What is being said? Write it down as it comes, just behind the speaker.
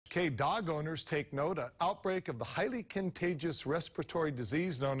Okay, dog owners take note. An outbreak of the highly contagious respiratory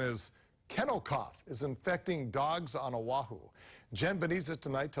disease known as kennel cough is infecting dogs on Oahu. Jen Beniza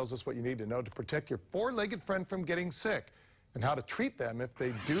tonight tells us what you need to know to protect your four-legged friend from getting sick and how to treat them if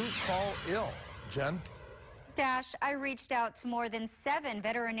they do fall ill. Jen? Dash, I reached out to more than 7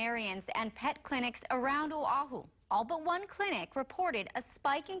 veterinarians and pet clinics around Oahu. All but one clinic reported a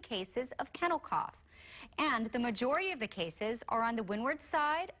spike in cases of kennel cough. And the majority of the cases are on the windward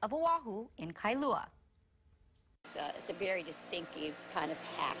side of Oahu in Kailua. It's a very distinctive kind of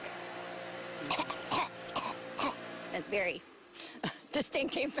hack. It's very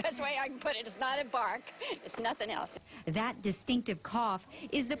distinctive. Best way I can put it. It's not a bark. It's nothing else. That distinctive cough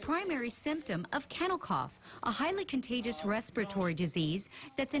is the primary symptom of kennel cough, a highly contagious respiratory disease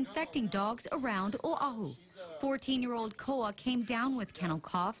that's infecting dogs around Oahu. 14-year-old Koa came down with kennel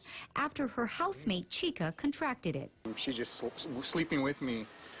cough after her housemate Chica contracted it. She just sleeping with me,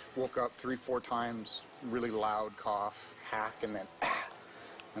 woke up 3-4 times, really loud cough, hack, and then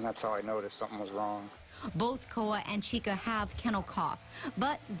and that's how I noticed something was wrong. Both Koa and Chica have kennel cough,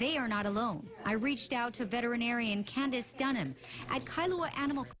 but they are not alone. I reached out to veterinarian Candace Dunham at Kailua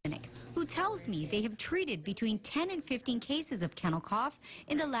Animal Clinic, who tells me they have treated between 10 and 15 cases of kennel cough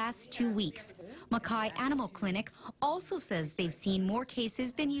in the last 2 weeks. Makai Animal Clinic also says they've seen more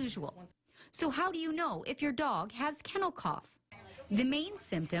cases than usual. So how do you know if your dog has kennel cough? The main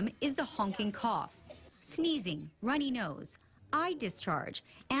symptom is the honking cough, sneezing, runny nose, eye discharge,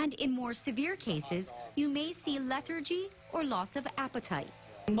 and in more severe cases, you may see lethargy or loss of appetite.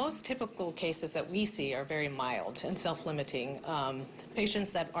 Most typical cases that we see are very mild and self-limiting. Patients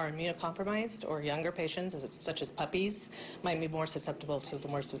that are immunocompromised or younger patients, such as puppies, might be more susceptible to the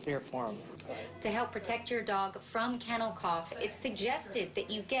more severe form. To help protect your dog from kennel cough, it's suggested that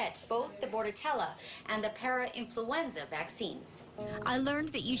you get both the Bordetella and the para-influenza vaccines. I learned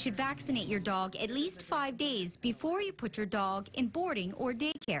that you should vaccinate your dog at least 5 days before you put your dog in boarding or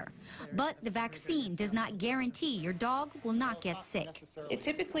daycare. But the vaccine does not guarantee your dog will not get sick. It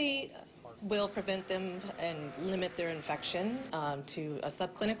typically will prevent them and limit their infection to a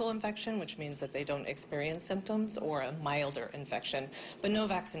subclinical infection, which means that they don't experience symptoms, or a milder infection. But no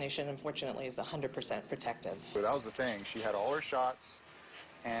vaccination, unfortunately, is 100% protective. But that was the thing. She had all her shots,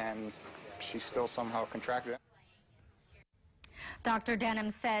 and she still somehow contracted it. Dr. Denham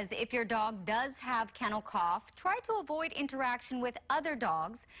says if your dog does have kennel cough, try to avoid interaction with other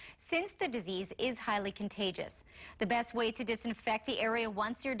dogs since the disease is highly contagious. The best way to disinfect the area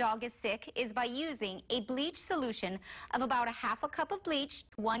once your dog is sick is by using a bleach solution of about 1/2 cup of bleach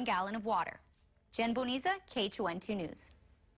to 1 gallon of water. Jen Beniza, KHON2 News.